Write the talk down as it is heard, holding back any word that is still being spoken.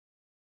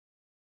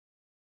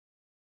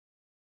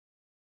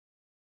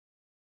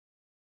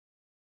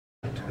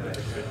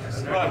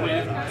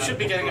Right, we should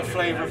be getting a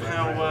flavour of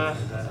how a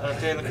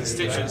day in the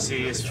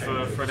constituency is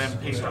for an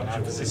MP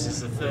function, because this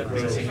is the third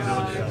meeting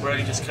and we're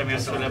only just coming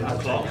up to 11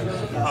 o'clock.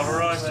 I've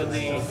arrived at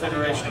the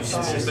Federation of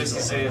Small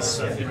Businesses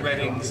in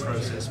Reading's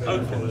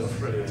Open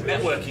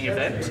networking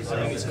event,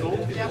 I think it's called,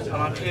 and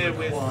I'm here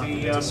with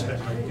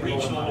the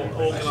regional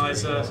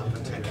organiser,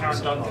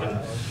 Karen Duncan,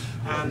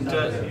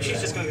 and she's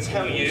just going to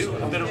tell you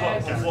a bit of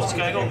what's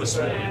going on this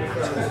morning.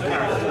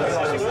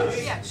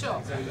 Yeah,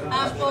 sure.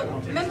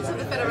 Well, members of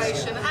the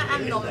Federation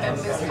and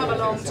non-members come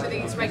along to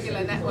these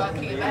regular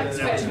networking events,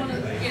 which,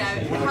 you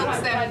know, helps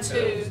them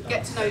to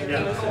get to know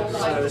people,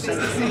 local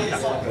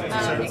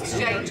businesses,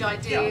 exchange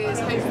ideas,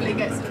 hopefully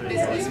get some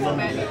business from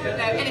it. You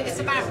know, and it's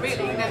about really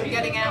them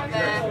getting out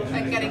there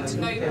and getting to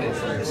know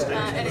people,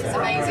 and it's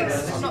amazing.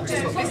 It's not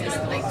just what business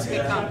they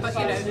pick up, but,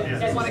 you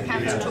know, one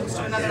accountant talks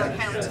to another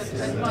accountant,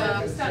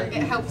 and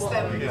it helps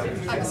them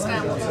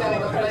understand what's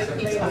going on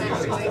locally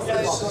internationally.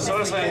 So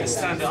as I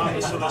understand it, I'm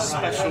the sort of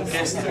special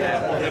guest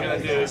today. What they're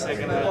going to do is there's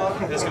going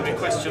to be a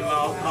question and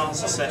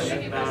answer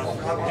session in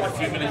a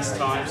few minutes'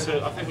 time.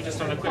 So I think we're just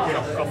having a quick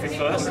cup of coffee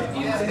first.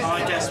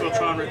 I guess we'll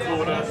try and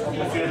record a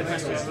few of the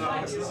questions and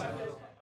answers.